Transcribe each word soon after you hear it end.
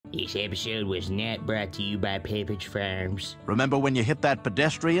This episode was not brought to you by Pepperidge Farms. Remember when you hit that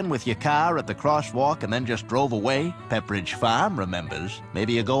pedestrian with your car at the crosswalk and then just drove away? Pepperidge Farm remembers.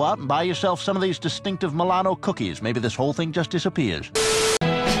 Maybe you go out and buy yourself some of these distinctive Milano cookies. Maybe this whole thing just disappears.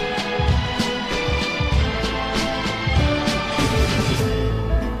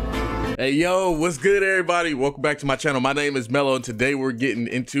 Hey, yo, what's good, everybody? Welcome back to my channel. My name is Mello, and today we're getting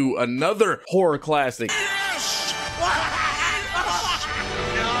into another horror classic.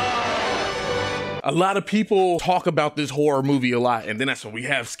 A lot of people talk about this horror movie a lot, and then that's when we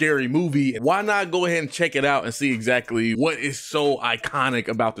have Scary Movie. Why not go ahead and check it out and see exactly what is so iconic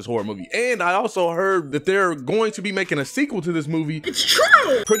about this horror movie? And I also heard that they're going to be making a sequel to this movie. It's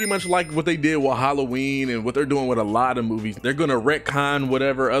true! Pretty much like what they did with Halloween and what they're doing with a lot of movies. They're gonna retcon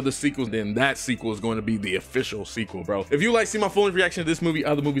whatever other sequels, then that sequel is going to be the official sequel, bro. If you like to see my full reaction to this movie,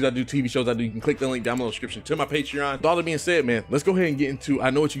 other movies I do, TV shows I do, you can click the link down below in the description to my Patreon. With all that being said, man, let's go ahead and get into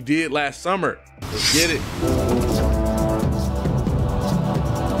I Know What You Did Last Summer. Let's get it.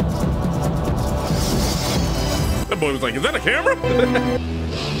 That boy was like, is that a camera?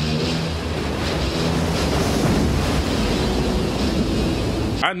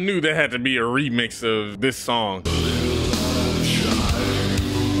 I knew there had to be a remix of this song.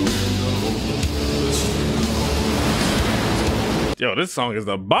 Yo, this song is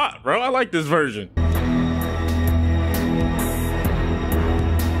the bop, bro. I like this version.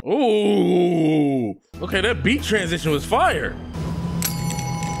 Ooh, okay, that beat transition was fire.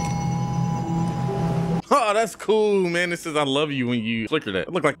 Oh, that's cool, man. This is I love you when you flicker that. It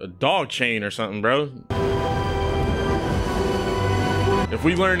looked like a dog chain or something, bro. If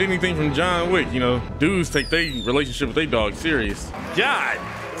we learned anything from John Wick, you know, dudes take their relationship with their dog serious. God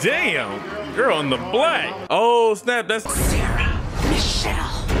damn, girl in the black. Oh, snap, that's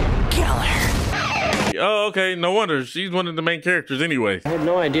Michelle Gellar. Oh, okay, no wonder. She's one of the main characters anyway. I had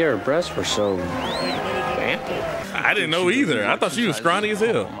no idea her breasts were so vampy. I didn't know either. I thought she was scrawny as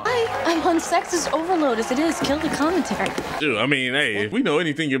hell. I'm on sexist overload as it is. Kill the commentary. Dude, I mean, hey, if we know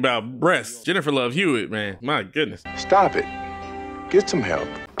anything about breasts, Jennifer Love Hewitt, man, my goodness. Stop it. Get some help.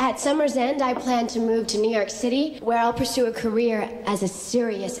 At summer's end, I plan to move to New York City, where I'll pursue a career as a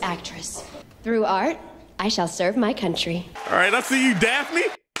serious actress. Through art, I shall serve my country. All right, I see you, Daphne.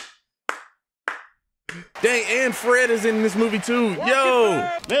 Dang, and Fred is in this movie too. Yo,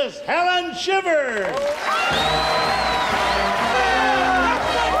 Miss Helen Shivers.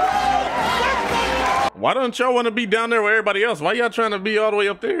 Why don't y'all want to be down there with everybody else? Why y'all trying to be all the way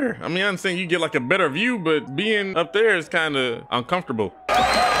up there? I mean, I'm saying you get like a better view, but being up there is kind of uncomfortable.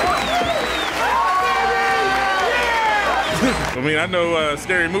 I mean, I know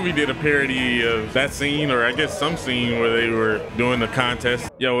Scary Movie did a parody of that scene, or I guess some scene where they were doing the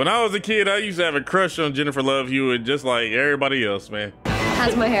contest. Yo, when I was a kid, I used to have a crush on Jennifer Love Hewitt, just like everybody else, man.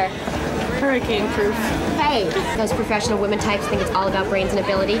 How's my hair? Hurricane proof. Hey, those professional women types think it's all about brains and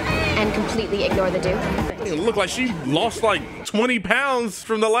ability and completely ignore the dude. It looked like she lost like 20 pounds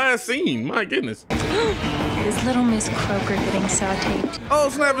from the last scene. My goodness. Is little Miss Croker getting sauteed? Oh,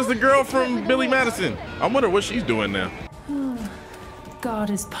 snap, it's the girl from Billy Madison. I wonder what she's doing now. God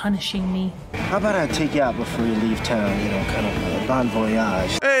is punishing me. How about I take you out before you leave town, you know, kind of a bon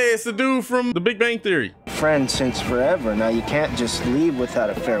voyage. Hey, it's the dude from The Big Bang Theory. Friends since forever. Now you can't just leave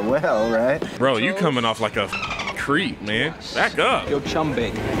without a farewell, right? Bro, you coming off like a creep, man. Back up. Yo,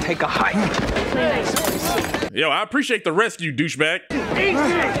 chumbe, take a hike. Yo, I appreciate the rescue, douchebag.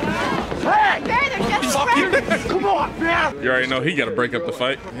 Come on, man. You already know he got to break up the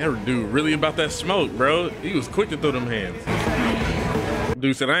fight. That dude really about that smoke, bro. He was quick to throw them hands.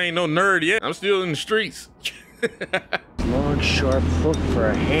 Dude said, I ain't no nerd yet. I'm still in the streets. Long, sharp hook for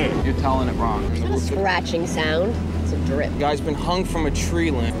a hand. You're telling it wrong. It's not a scratching sound. It's a drip. Guy's been hung from a tree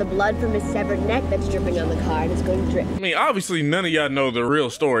limb. The blood from his severed neck that's dripping on the car and it's going to drip. I mean, obviously none of y'all know the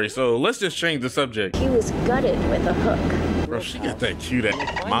real story, so let's just change the subject. He was gutted with a hook. Bro, she got that cute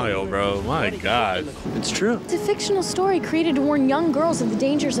ass smile, bro. My God. It's true. It's a fictional story created to warn young girls of the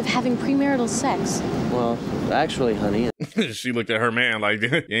dangers of having premarital sex. Well, actually, honey. She looked at her man like, you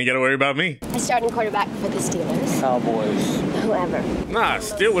ain't got to worry about me. I started quarterback for the Steelers. Cowboys. Whoever. Nah,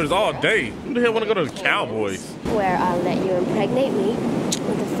 Steelers all day. Who the hell want to go to the Cowboys? Where I'll let you impregnate me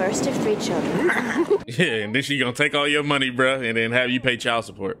with the first of 3 children. Yeah, and then she gonna take all your money, bruh, and then have you pay child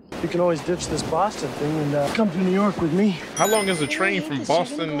support. You can always ditch this Boston thing and come to New York with me. How long is the train from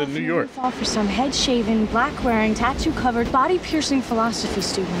Boston to New York? Fall for some head-shaven, black-wearing, tattoo-covered, body-piercing philosophy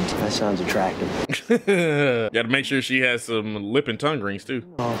student. That sounds attractive. Gotta make sure she has some lip and tongue rings, too.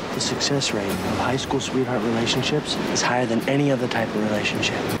 Oh, the success rate of high school sweetheart relationships is higher than any other type of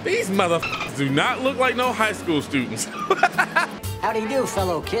relationship. These motherfuckers do not look like no high school students. How do you do,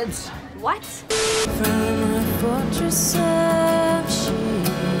 fellow kids? What?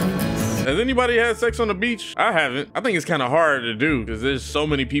 Has anybody had sex on the beach? I haven't. I think it's kind of hard to do because there's so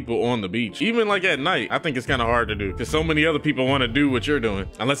many people on the beach. Even like at night, I think it's kind of hard to do because so many other people want to do what you're doing.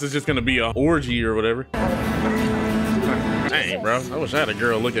 Unless it's just gonna be a orgy or whatever. Dang, bro. I wish I had a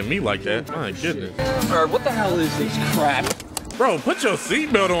girl look at me like that. My goodness. Bro, what the hell is this crap? Bro, put your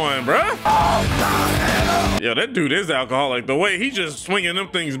seatbelt on, bro. Yo, that dude is alcoholic. The way he just swinging them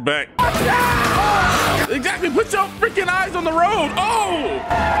things back. Exactly. Put your freaking eyes on the road. Oh!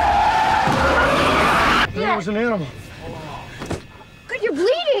 That was an animal. Good, you're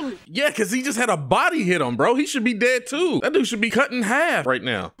bleeding. Yeah, because he just had a body hit him, bro. He should be dead, too. That dude should be cut in half right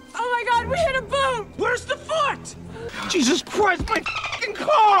now. Oh my God, we hit a boat! Where's the foot? Jesus Christ, my fucking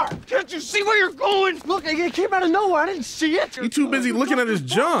car! Can't you see where you're going? Look, it came out of nowhere. I didn't see it. You too busy looking at his I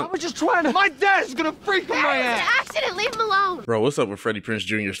junk. was just trying to. My dad is gonna freak on my It's an ass! accident, leave him alone. Bro, what's up with Freddie Prinze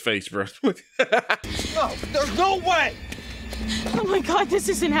Jr.'s face, bro? No, there's no way! Oh my God, this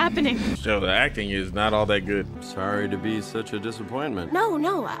isn't happening. Yo, the acting is not all that good. Sorry to be such a disappointment. No.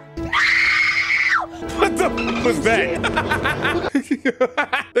 What the fuck was that?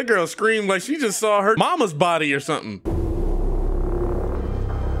 That girl screamed like she just saw her mama's body or something.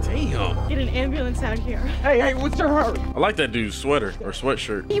 Damn. Get an ambulance out here. Hey, what's your hurry? I like that dude's sweater or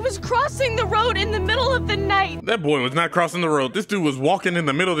sweatshirt. He was crossing the road in the middle of the night. That boy was not crossing the road. This dude was walking in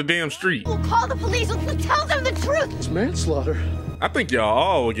the middle of the damn street. We'll call the police. We'll tell them the truth. It's manslaughter. I think y'all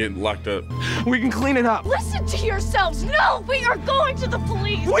all will get locked up. We can clean it up. Listen to yourselves. No, we are going to the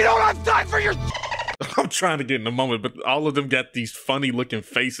police. We don't have time for your I'm trying to get in the moment, but all of them got these funny looking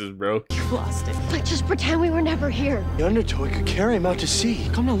faces, bro. You lost it. But just pretend we were never here. The undertow could carry him out to sea.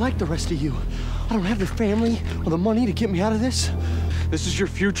 I'm not like the rest of you. I don't have the family or the money to get me out of this. This is your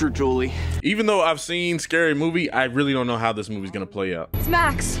future, Julie. Even though I've seen Scary Movie, I really don't know how this movie's gonna play out. It's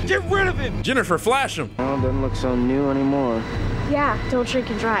Max. Get rid of him! Jennifer, flash him. Oh, doesn't look so new anymore. Yeah, don't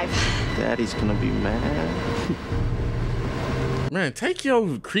drink and drive. Daddy's gonna be mad. Man, take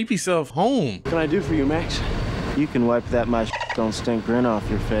your creepy self home. What can I do for you, Max? You can wipe that my don't stink grin off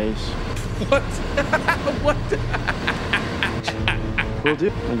your face. What? What? Will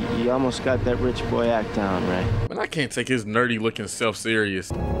do. You almost got that rich boy act down, right? Man, I can't take his nerdy looking self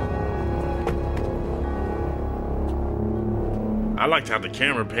serious. I liked how the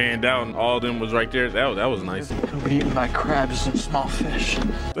camera panned out and all of them was right there. That was nice. He'll be eaten by crabs and small fish.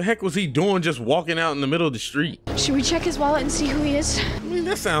 The heck was he doing just walking out in the middle of the street? Should we check his wallet and see who he is? I mean,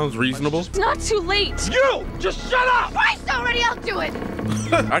 that sounds reasonable. It's not too late. You! Just shut up! Christ already, I'll do it.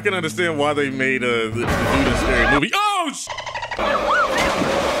 I can understand why they made the dude in Scary Movie. Oh,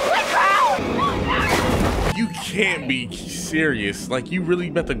 you can't be serious. Like, you really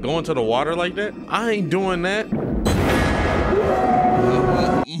about to go into the water like that? I ain't doing that.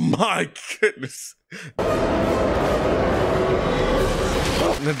 My goodness.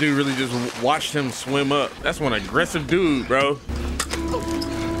 That dude really just watched him swim up. That's one aggressive dude, bro.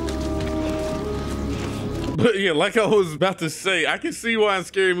 But yeah, like I was about to say, I can see why in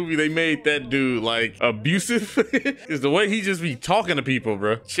Scary Movie they made that dude like abusive. Is the way he just be talking to people,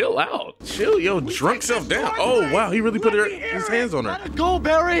 bro. Chill out. Chill your drunk self down. Oh, wow. He really put his hands on her. Let it go,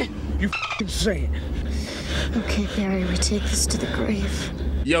 Barry. You f***ing say it. Okay, Barry, we take this to the grave.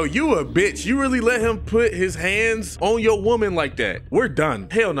 Yo, you a bitch. You really let him put his hands on your woman like that. We're done.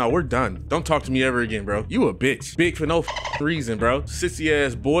 Hell no, we're done. Don't talk to me ever again, bro. You a bitch. Big for no reason, bro. Sissy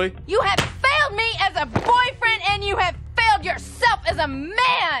ass boy. You have failed me as a boyfriend and you have failed yourself as a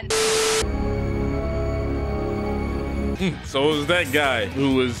man. So it was that guy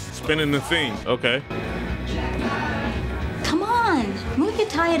who was spinning the thing. Okay. Come on, move your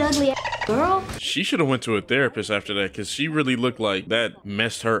tired, ugly girl. She should have went to a therapist after that because she really looked like that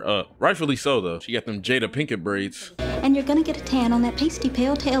messed her up. Rightfully so, though. She got them Jada Pinkett braids. And you're gonna get a tan on that pasty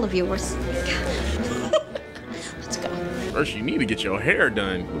pale tail of yours. Let's go. First, you need to get your hair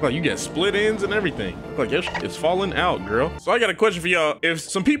done. Look like you got split ends and everything. Look like your shit is falling out, girl. So I got a question for y'all. If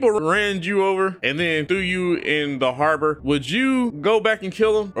some people ran you over and then threw you in the harbor, would you go back and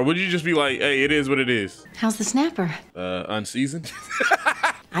kill them? Or would you just be like, hey, it is what it is? How's the snapper? Unseasoned.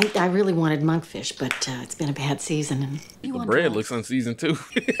 I really wanted monkfish, but it's been a bad season. And the bread looks unseasoned too.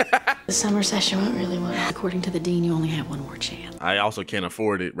 The summer session went really well. According to the dean, you only have one more chance. I also can't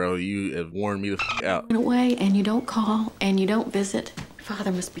afford it, bro. You have worn me the f out. In a way, and you don't call, and you don't visit. Your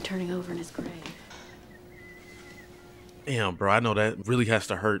father must be turning over in his grave. Damn, bro, I know that really has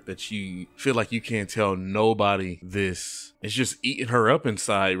to hurt that you feel like you can't tell nobody this. It's just eating her up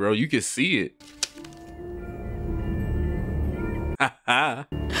inside, bro. You can see it.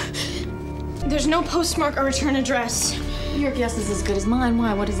 There's no postmark or return address. Your guess is as good as mine.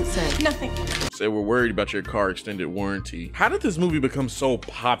 Why? What does it say? Nothing. Say we're worried about your car extended warranty. How did this movie become so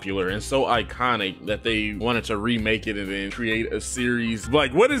popular and so iconic that they wanted to remake it and then create a series?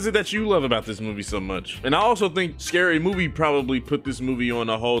 Like, what is it that you love about this movie so much? And I also think Scary Movie probably put this movie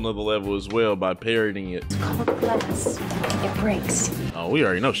on a whole nother level as well by parodying it. It's called glass. It breaks. Oh, we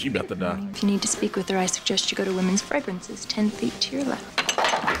already know she about to die. If you need to speak with her, I suggest you go to Women's Fragrances, 10 feet to your left.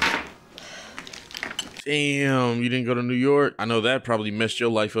 Damn, you didn't go to New York? I know that probably messed your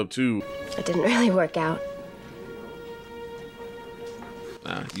life up too. It didn't really work out.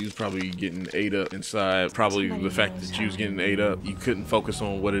 Nah, you was probably getting ate up inside. Probably the fact that you was getting ate up. You couldn't focus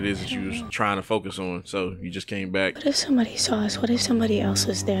on what it is that you was trying to focus on, so you just came back. What if somebody saw us? What if somebody else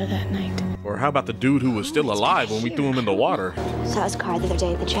was there that night? Or how about the dude who was still alive when we threw him in the water? Saw his car the other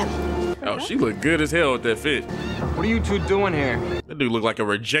day at the gym. Oh, she looked good as hell with that fit. What are you two doing here? That dude looked like a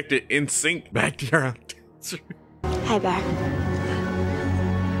rejected NSYNC background dancer. Hi, Bear.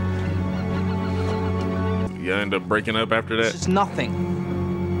 You end up breaking up after that? This is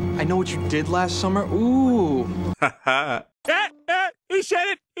nothing. I know what you did last summer. Ooh. He said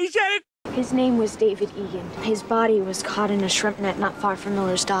it! He said it! His name was David Egan. His body was caught in a shrimp net not far from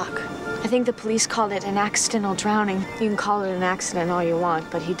Miller's Dock. I think the police called it an accidental drowning. You can call it an accident all you want,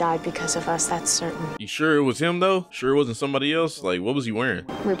 but he died because of us, that's certain. You sure it was him though? Sure it wasn't somebody else? Like, what was he wearing?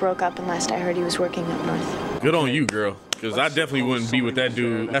 We broke up, and last I heard he was working up north. Good on you, girl. Because I definitely wouldn't be with that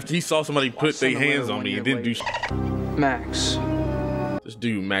dude after he saw somebody put their hands on me and didn't do shit. Max. This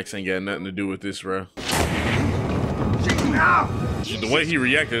dude, Max, ain't got nothing to do with this, bro. The way he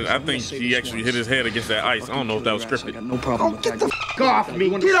reacted, I think he actually hit his head against that ice. I don't know if that was scripted. No problem. Get the f off me!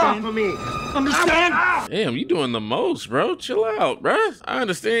 Get off of me! Understand? Damn, you doing the most, bro. Chill out, bro. I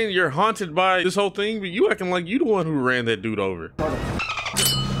understand you're haunted by this whole thing, but you acting like you the one who ran that dude over.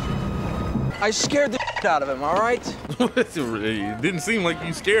 I scared the out of him, all right? It didn't seem like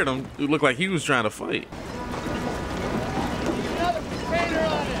you scared him. It looked like he was trying to fight.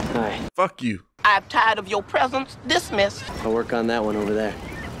 Hi. Fuck you. I'm tired of your presence. Dismissed. I'll work on that one over there,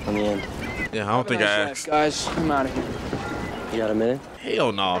 on the end. Yeah, I don't think I asked. Guys, I'm out of here. You got a minute?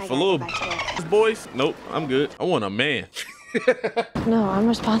 Hell no. For little boys, nope, I'm good. I want a man. No, I'm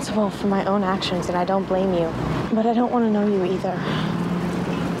responsible for my own actions, and I don't blame you. But I don't want to know you either.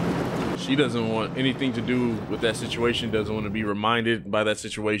 She doesn't want anything to do with that situation, doesn't want to be reminded by that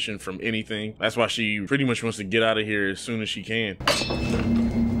situation from anything. That's why she pretty much wants to get out of here as soon as she can.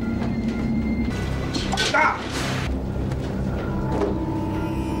 Stop!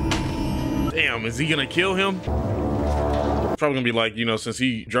 Damn, is he gonna kill him? It's probably gonna be like, you know, since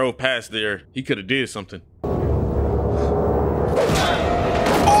he drove past there, he could have did something. Oh,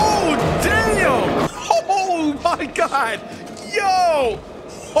 damn! Oh my God! Yo!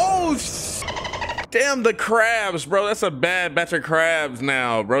 Oh, damn, the crabs, bro. That's a bad batch of crabs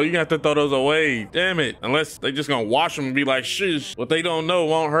now, bro. You have to throw those away. Damn it. Unless they just gonna wash them and be like, shush. What they don't know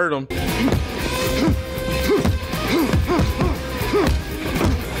won't hurt them.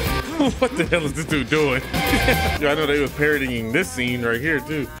 What the hell is this dude doing? Yeah, I know they was parodying this scene right here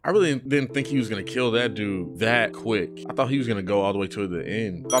too. I really didn't think he was gonna kill that dude that quick. I thought he was gonna go all the way to the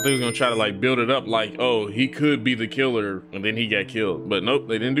end. I thought they was gonna try to like build it up like, oh, he could be the killer and then he got killed. But nope,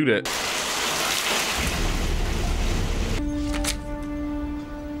 they didn't do that.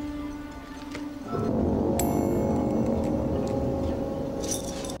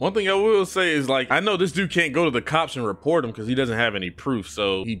 One thing I will say is, like, I know this dude can't go to the cops and report him because he doesn't have any proof.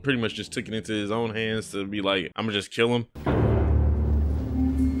 So he pretty much just took it into his own hands to be like, I'm gonna just kill him.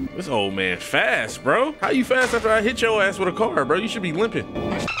 This old man fast, bro. How you fast after I hit your ass with a car, bro? You should be limping.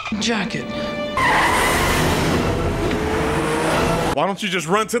 Jacket. Why don't you just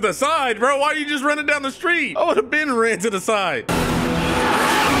run to the side, bro? Why are you just running down the street? I would have been ran to the side.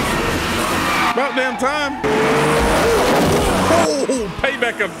 About damn time. Oh,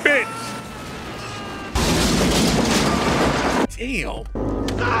 payback a bitch. Damn.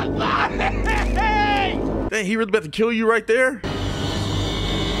 Dang, he really about to kill you right there?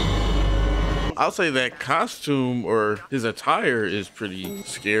 I'll say that costume or his attire is pretty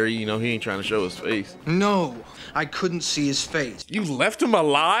scary. You know, he ain't trying to show his face. No, I couldn't see his face. You left him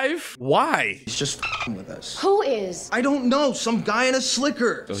alive? Why? He's just f***ing with us. Who is? I don't know, some guy in a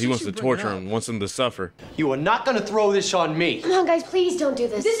slicker. So he wants to torture him, wants him to suffer. You are not gonna throw this on me. Come on, guys, please don't do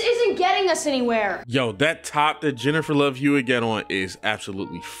this. This isn't getting us anywhere. Yo, that top that Jennifer Love Hewitt got on is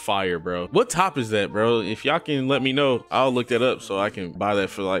absolutely fire, bro. What top is that, bro? If y'all can let me know, I'll look that up so I can buy that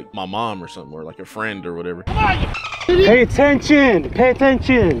for like my mom or something, or like a friend or whatever. Pay attention! Pay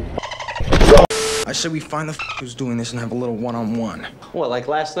attention! I say we find the who's doing this and have a little one-on-one. What, like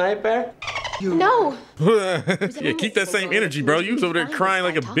last night, Bear? No. Yeah, keep that same energy, bro. You was over there crying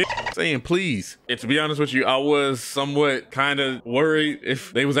like a bitch, saying please. And to be honest with you, I was somewhat kind of worried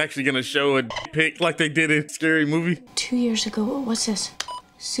if they was actually gonna show a pic like they did in Scary Movie. 2 years ago, what's this?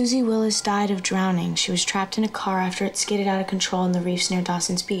 Susie Willis died of drowning. She was trapped in a car after it skidded out of control in the reefs near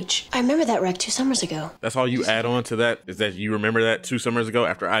Dawson's Beach. I remember that wreck 2 summers ago. That's all you add on to that? Is that you remember that 2 summers ago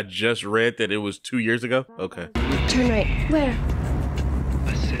after I just read that it was 2 years ago? Okay. Turn right. Where?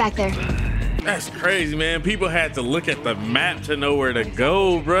 Back there. That's crazy, man. People had to look at the map to know where to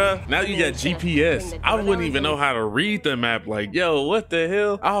go, bruh. Now you got GPS. I wouldn't even know how to read the map. Like, yo, what the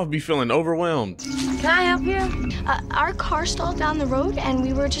hell? I'll be feeling overwhelmed. Can I help you? Our car stalled down the road, and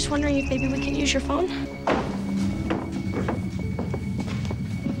we were just wondering if maybe we could use your phone.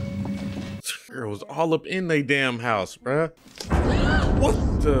 Girl was all up in they damn house, bruh.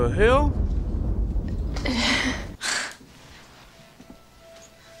 What the hell?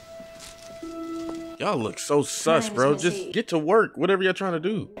 Y'all look so sus, bro. Just get to work, whatever you're trying to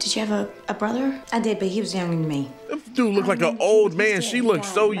do. Did you have a brother? I did, but he was younger than me. This dude looked like an old man. She looked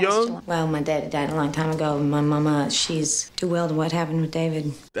so young. Well, my dad died a long time ago. My mama, she's too well to what happened with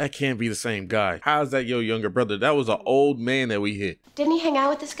David. That can't be the same guy. How's that your younger brother? That was an old man that we hit. Didn't he hang out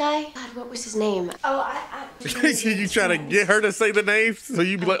with this guy? God, what was his name? Oh, You try to get her to say the name so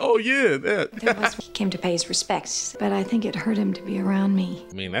you'd be like, oh yeah, that. He came to pay his respects, but I think it hurt him to be around me.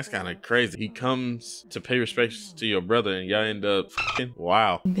 I mean, that's kind of crazy. He comes to pay respects to your brother and y'all end up f***ing.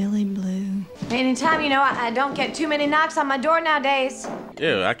 Wow. Billy Blue. Anytime, you know, I don't get too many knocks on my door nowadays.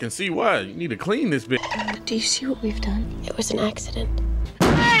 Yeah, I can see why. You need to clean this bitch. Do you see what we've done? It was an accident.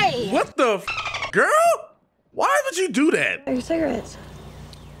 Hey! What the f, girl? Why would you do that? Your cigarettes.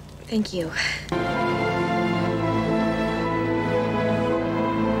 Thank you.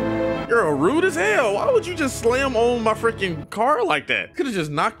 Girl, rude as hell. Why would you just slam on my freaking car like that? Could have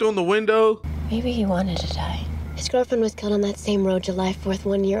just knocked on the window. Maybe he wanted to die. His girlfriend was killed on that same road July 4th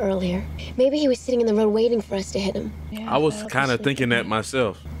 1 year earlier. Maybe he was sitting in the road waiting for us to hit him. I was kind of thinking that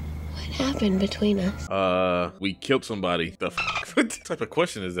myself. What happened between us? We killed somebody. The f what type of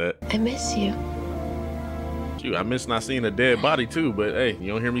question is that? I miss you. Shoot, I miss not seeing a dead body too, but hey, you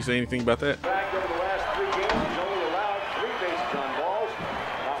don't hear me say anything about that?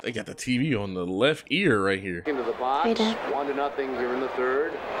 They got the TV on the left ear right here. Into the box. 1-0 here in the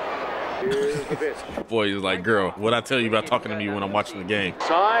third. Here's the pitch. Boy, he's like, girl, what I tell you about talking to me when I'm watching the game?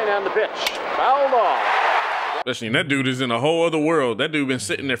 Sign and the pitch. Fouled off. Especially, that dude is in a whole other world. That dude been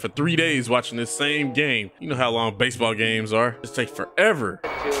sitting there for 3 days watching this same game. You know how long baseball games are. It takes forever.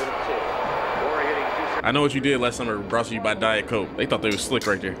 I know what you did last summer, brought to you by Diet Coke. They thought they was slick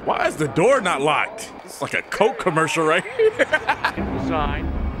right there. Why is the door not locked? It's like a Coke commercial right here.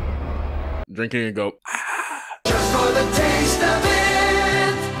 Sign. Drinking and go. Just for the taste of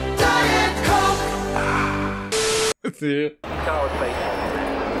it, Diet Coke. That's it. College baseball.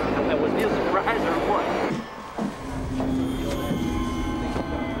 That was his surprise or what?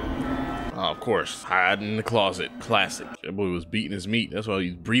 Oh, of course, hiding in the closet. Classic. That boy was beating his meat. That's why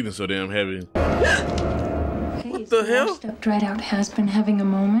he's breathing so damn heavy. What the hell? Dread Out has been having a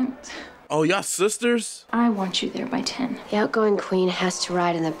moment. Oh, y'all sisters? I want you there by 10. The outgoing queen has to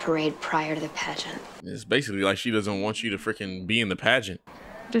ride in the parade prior to the pageant. It's basically like she doesn't want you to freaking be in the pageant.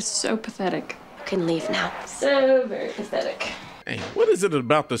 Just so pathetic. You can leave now. So very pathetic. Hey, what is it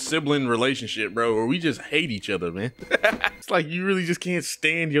about the sibling relationship, bro, where we just hate each other, man? It's like you really just can't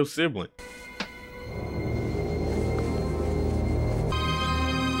stand your sibling.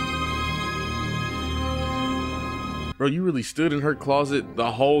 Bro, you really stood in her closet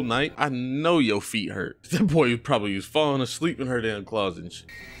the whole night? I know your feet hurt. That boy probably was falling asleep in her damn closet and shit.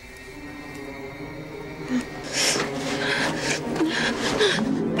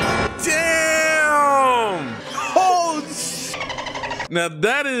 Damn! Oh, now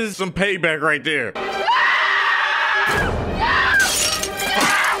that is some payback right there.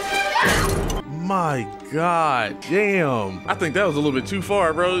 My God, damn. I think that was a little bit too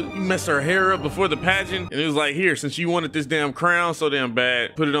far, bro. You messed her hair up before the pageant, and it was like, here, since you wanted this damn crown so damn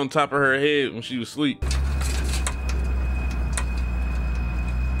bad, put it on top of her head when she was asleep.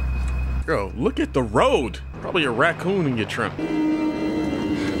 Girl, look at the road. Probably a raccoon in your trunk.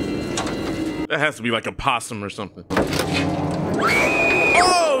 That has to be like a possum or something.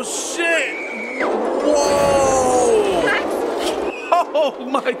 Oh, shit! Whoa! Oh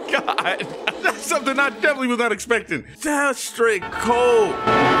my God! That's something I definitely was not expecting. That's straight cold.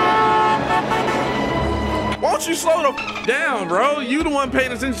 Why don't you slow the f down, bro? You the one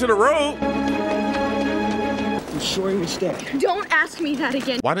paying attention to the road. sorry mistake. Don't ask me that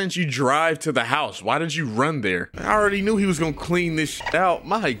again. Why didn't you drive to the house? Why didn't you run there? I already knew he was gonna clean this shit out.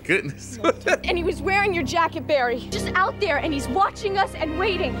 My goodness. And he was wearing your jacket, Barry. Just out there, and he's watching us and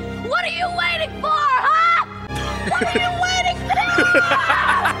waiting. What are you waiting for, huh? What are you waiting for?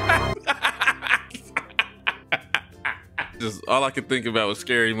 Just all I could think about was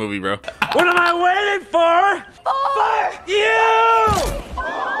Scary Movie, bro. What am I waiting for? For you!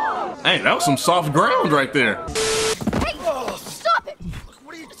 Hey, that was some soft ground right there. Hey, stop it!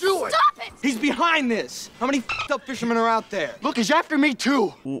 What are you doing? Stop it! He's behind this. How many f***ed-up fishermen are out there? Look, he's after me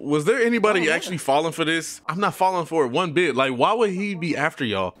too. Was there anybody actually falling for this? I'm not falling for it one bit. Like, why would he be after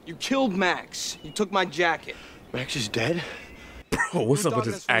y'all? You killed Max. You took my jacket. Max is dead? Bro, what's up with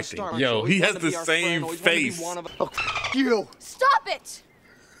his acting? Yo, he has the same face. Oh, you. Stop it!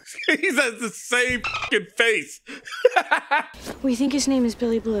 He has the same fucking face. We think his name is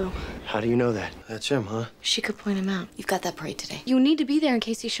Billy Blue. How do you know that? That's him, huh? She could point him out. You've got that parade today. You need to be there in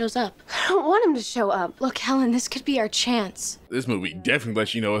case he shows up. I don't want him to show up. Look, Helen, this could be our chance. This movie definitely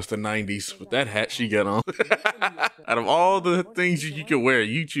lets you know it's the 90s with that hat she got on. Out of all the things you could wear,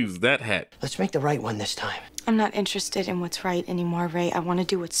 you choose that hat. Let's make the right one this time. I'm not interested in what's right anymore, Ray. I want to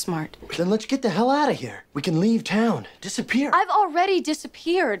do what's smart. Then let's get the hell out of here. We can leave town. Disappear. I've already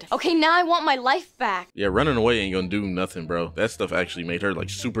disappeared. Okay, now I want my life back. Yeah, running away ain't gonna do nothing, bro. That stuff actually made her like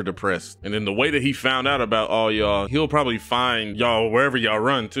super depressed. And then the way that he found out about all y'all, he'll probably find y'all wherever y'all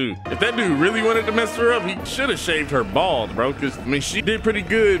run too. If that dude really wanted to mess her up, he should have shaved her bald, bro. Cause I mean, she did pretty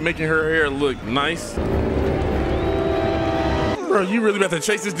good making her hair look nice. Bro, you really about to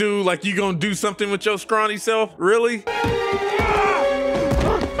chase this dude like you gonna do something with your scrawny self? Really?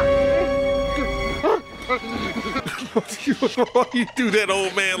 Why you do that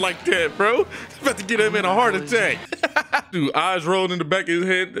old man like that, bro? You about to get him in a heart attack. Dude, eyes rolled in the back of his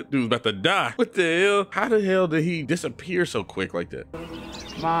head. That dude's about to die. What the hell? How the hell did he disappear so quick like that?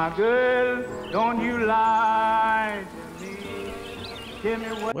 My girl, don't you lie to me. Tell me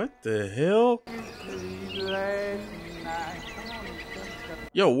What the hell?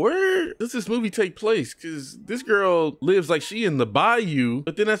 Yo, where does this movie take place? Because this girl lives like she in the bayou,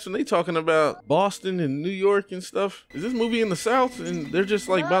 but then that's when they talking about Boston and New York and stuff. Is this movie in the South and they're just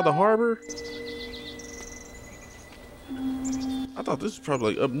like by the harbor? I thought this was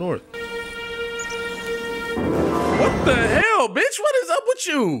probably like up north. What the hell, bitch? What is up with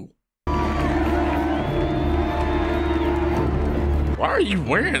you? Why are you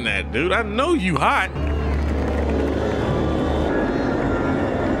wearing that, dude? I know you hot.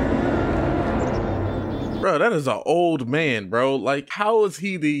 Bro, that is an old man, bro. Like, how is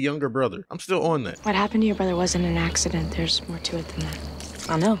he the younger brother? I'm still on that. What happened to your brother wasn't an accident. There's more to it than that.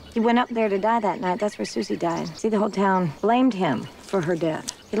 I know. He went up there to die that night. That's where Susie died. See, the whole town blamed him for her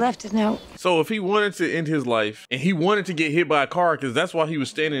death. He left a note. So if he wanted to end his life and he wanted to get hit by a car because that's why he was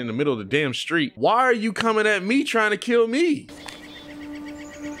standing in the middle of the damn street, why are you coming at me trying to kill me?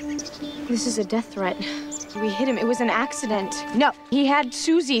 This is a death threat. We hit him. It was an accident. No, he had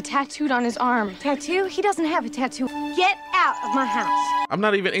Susie tattooed on his arm. Tattoo? He doesn't have a tattoo. Get out of my house. I'm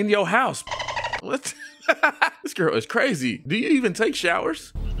not even in your house. What? This girl is crazy. Do you even take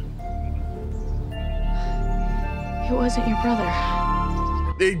showers? It wasn't your brother.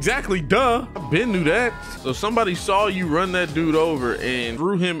 Exactly, duh. I been knew that. So somebody saw you run that dude over and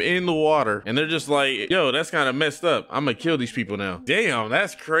threw him in the water. And they're just like, yo, that's kind of messed up. I'm gonna kill these people now. Damn,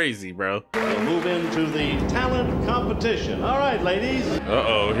 that's crazy, bro. We'll move into the talent competition. All right, ladies.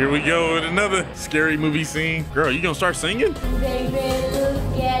 Uh-oh, here we go with another scary movie scene. Girl, you gonna start singing? Baby,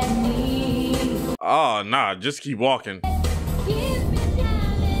 look at me. Oh, nah, just keep walking.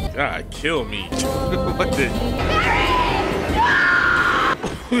 God, kill me. What the?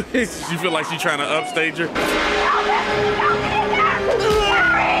 She feel like she's trying to upstage her.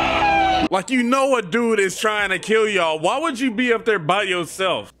 Like, you know a dude is trying to kill y'all. Why would you be up there by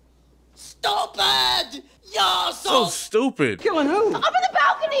yourself? Stupid! You're So stupid. Killing who? Up in the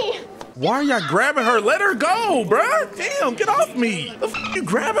balcony! Why are y'all grabbing her? Let her go, bruh. Damn, get off me. The f you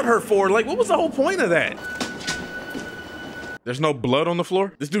grabbing her for? Like, what was the whole point of that? There's no blood on the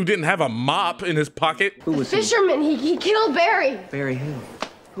floor? This dude didn't have a mop in his pocket? Who was Fisherman, he killed Barry. Barry who?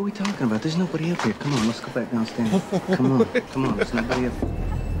 Who are we talking about? There's nobody up here. Come on, let's go back downstairs. Come on, there's nobody up here.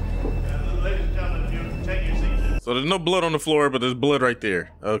 Ladies and gentlemen, if you take your seats. So there's no blood on the floor, but there's blood right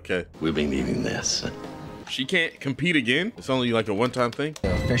there. Okay. We've been needing this. She can't compete again? It's only like a one-time thing?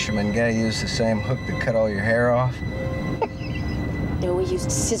 Fisherman guy used the same hook that cut all your hair off. No, we used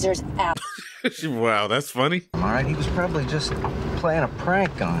scissors out. Wow, that's funny. All right, he was probably just playing a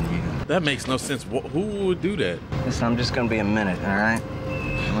prank on you. That makes no sense. Who would do that? Listen, I'm just gonna be a minute, all right?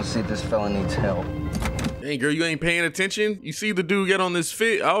 Let's see if this fella needs help. Hey girl, you ain't paying attention? You see the dude get on this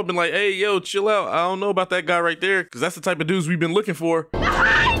fit? I would've been like, hey, yo, chill out. I don't know about that guy right there. Cause that's the type of dudes we've been looking for.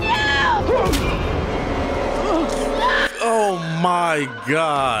 Behind you! Oh my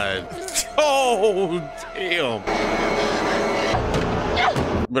God. Oh, damn.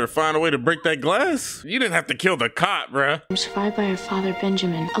 Better find a way to break that glass. You didn't have to kill the cop, bruh. I'm survived by her father,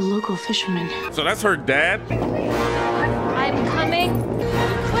 Benjamin, a local fisherman. So that's her dad? I'm coming.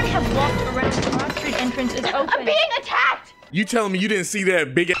 You could have walked around the Cross Street entrance is open. I'm being attacked! You telling me you didn't see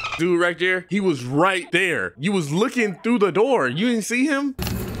that big ass dude right there? He was right there. You was looking through the door. You didn't see him?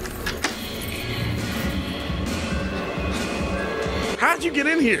 How'd you get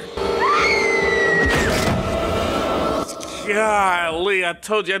in here? Golly, I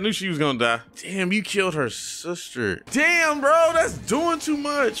told you, I knew she was gonna die. Damn, you killed her sister. Damn, bro, that's doing too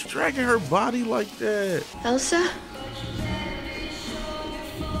much. Dragging her body like that. Elsa?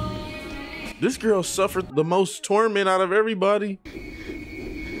 This girl suffered the most torment out of everybody.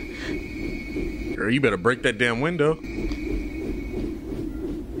 Girl, you better break that damn window.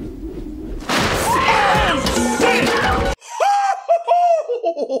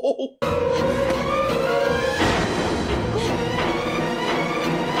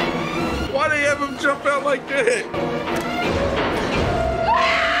 Why they have him jump out like that?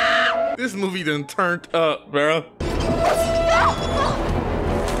 This movie done turned up, bro.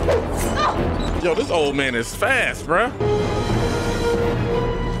 Yo, this old man is fast, bro.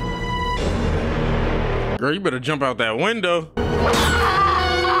 Girl, you better jump out that window.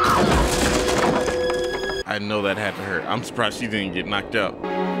 I know that had to hurt. I'm surprised she didn't get knocked out.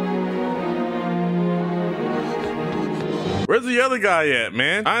 Where's the other guy at,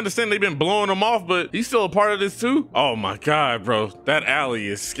 man? I understand they've been blowing him off, but he's still a part of this too? Oh my God, bro. That alley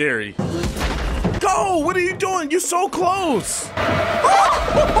is scary. Go! What are you doing? You're so close!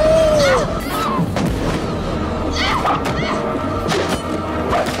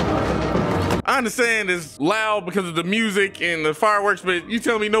 I understand it's loud because of the music and the fireworks, but you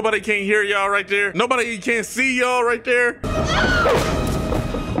tell me nobody can't hear y'all right there? Nobody can't see y'all right there?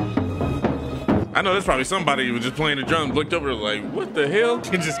 I know there's probably somebody who was just playing the drums, looked over like, what the hell?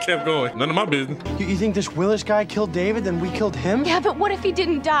 And just kept going. None of my business. You think this Willis guy killed David, then we killed him? Yeah, but what if he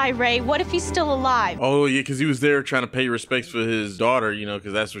didn't die, Ray? What if he's still alive? Oh, yeah, because he was there trying to pay respects for his daughter, you know,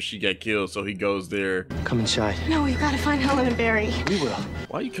 because that's where she got killed, so he goes there. Come inside. No, we've got to find Helen and Barry. We will.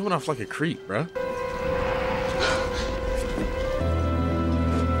 Why are you coming off like a creep, bruh?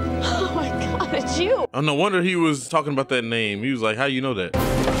 Oh my God, it's you. Oh, no wonder he was talking about that name. He was like, how you know that?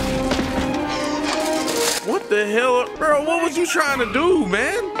 What the hell? Bro, what was you trying to do,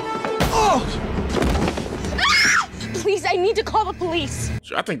 man? Oh! Ah! Please, I need to call the police.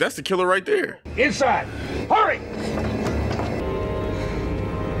 I think that's the killer right there. Inside! Hurry!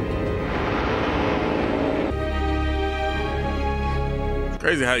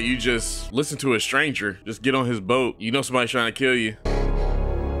 Crazy how you just listen to a stranger, just get on his boat. You know somebody's trying to kill you.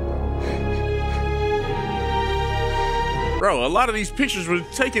 Bro, a lot of these pictures were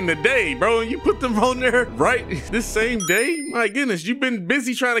taken today, bro, and you put them on there right this same day? My goodness, you've been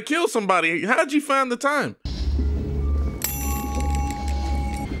busy trying to kill somebody. How'd you find the time?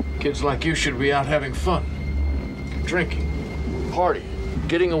 Kids like you should be out having fun. Drinking, partying,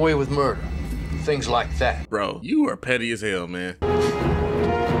 getting away with murder. Things like that. Bro, you are petty as hell, man.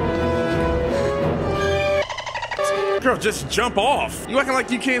 Girl, just jump off. You acting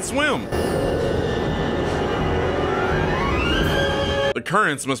like you can't swim. The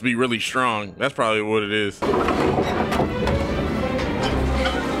currents must be really strong. That's probably what it is.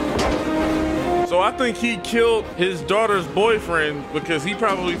 So I think he killed his daughter's boyfriend because he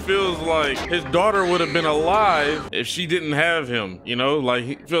probably feels like his daughter would have been alive if she didn't have him, you know? Like,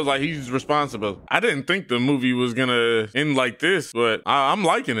 he feels like he's responsible. I didn't think the movie was gonna end like this, but I'm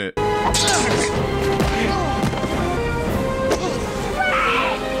liking it.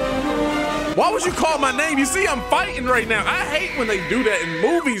 Why would you call my name? You see, I'm fighting right now. I hate when they do that in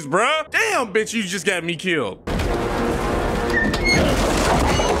movies, bruh. Damn, bitch, you just got me killed.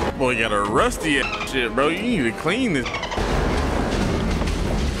 Boy, you got a rusty ass shit, bro. You need to clean this.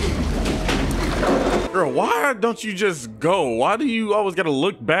 Girl, why don't you just go? Why do you always gotta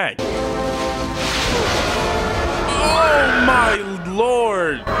look back? Oh my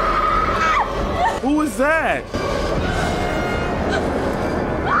Lord. Who is that?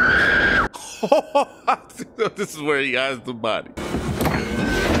 This is where he hides the body.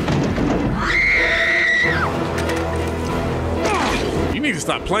 You need to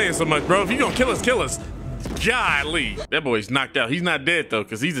stop playing so much, bro. If you're gonna kill us, kill us. Golly. That boy's knocked out. He's not dead, though,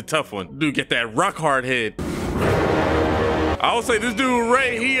 because he's a tough one. Dude, get that rock hard head. I would say this dude,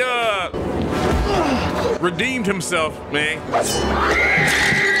 Ray, he, Redeemed himself, man.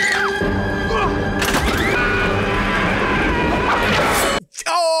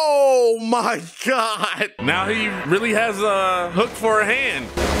 Oh my God. Now he really has a hook for a hand.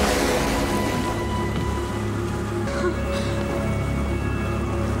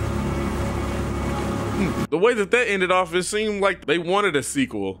 The way that ended off, it seemed like they wanted a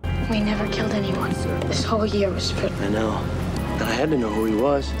sequel. We never killed anyone. This whole year was for... I know. I had to know who he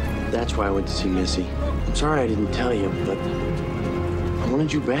was. That's why I went to see Missy. I'm sorry I didn't tell you, but I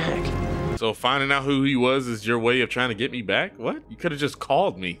wanted you back. So finding out who he was is your way of trying to get me back? What? You could have just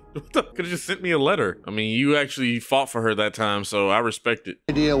called me. Could have just sent me a letter. I mean, you actually fought for her that time, so I respect it.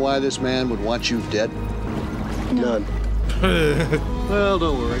 Idea why this man would want you dead? None. Well,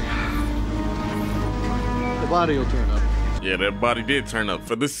 don't worry. The body will turn up. Yeah, that body did turn up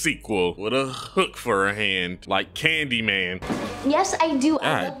for the sequel with a hook for a hand, like Candyman. Yes, I do.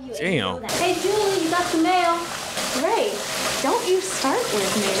 God damn. Hey, Julie, you got the mail. Great. Don't you start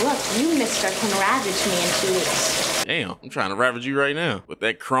with me. Look, you, mister, can ravage me in 2 weeks. Damn, I'm trying to ravage you right now with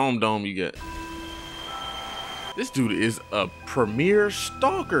that chrome dome you got. This dude is a premier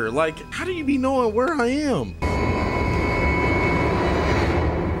stalker. Like, how do you be knowing where I am?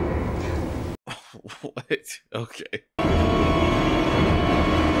 What? Okay.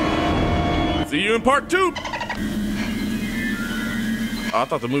 See you in part 2. Oh, I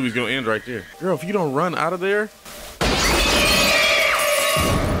thought the movie was gonna end right there. Girl, if you don't run out of there.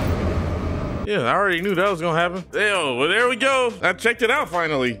 Yeah, I already knew that was gonna happen. Well, there we go. I checked it out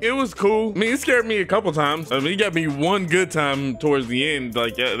finally. It was cool. I mean, it scared me a couple times. I mean, it got me one good time towards the end.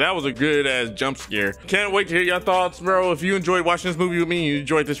 Like, that was a good ass jump scare. Can't wait to hear your thoughts, bro. If you enjoyed watching this movie with me and you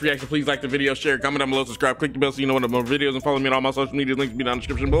enjoyed this reaction, please like the video, share, comment down below, subscribe, click the bell so you know when I have more videos, and follow me on all my social media. Links will be down in the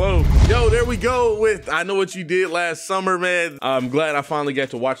description below. Yo, there we go with I Know What You Did Last Summer, man. I'm glad I finally got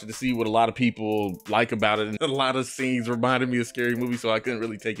to watch it to see what a lot of people like about it. And a lot of scenes reminded me of Scary Movie, so I couldn't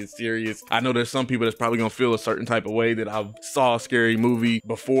really take it serious. I know there's some people that's probably gonna feel a certain type of way that I saw a Scary Movie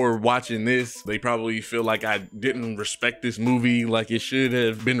before watching this. They probably feel like I didn't respect this movie like it should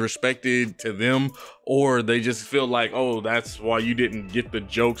have been respected to them, or they just feel like, oh, that's why you didn't get the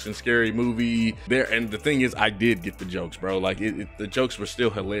jokes in Scary Movie there. And the thing is, I did get the jokes, bro. Like, the jokes were still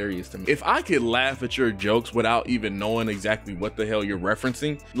hilarious to me. If I could laugh at your jokes without even knowing exactly what the hell you're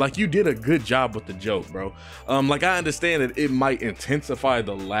referencing, like, you did a good job with the joke, bro. Like, I understand that it might intensify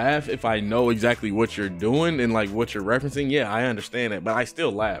the laugh if I know exactly what you're doing and like what you're referencing. Yeah, I understand it, but I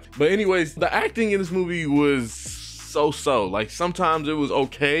still laughed. But anyways, the acting in this movie was so. Like, sometimes it was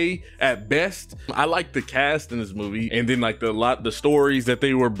okay at best. I like the cast in this movie, and then like the stories that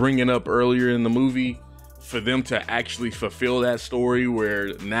they were bringing up earlier in the movie, for them to actually fulfill that story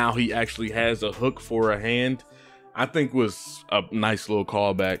where now he actually has a hook for a hand, I think was a nice little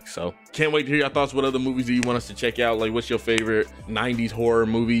callback. So can't wait to hear your thoughts. What other movies do you want us to check out? Like, what's your favorite 90s horror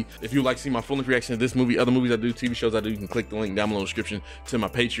movie? If you'd like to see my full reaction to this movie, other movies I do, TV shows I do, you can click the link down below in the description to my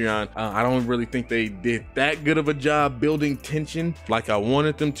Patreon. I don't really think they did that good of a job building tension like I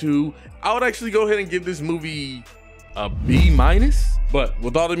wanted them to. I would actually go ahead and give this movie a B-. But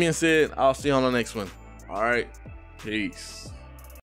with all that being said, I'll see you on the next one. All right, peace.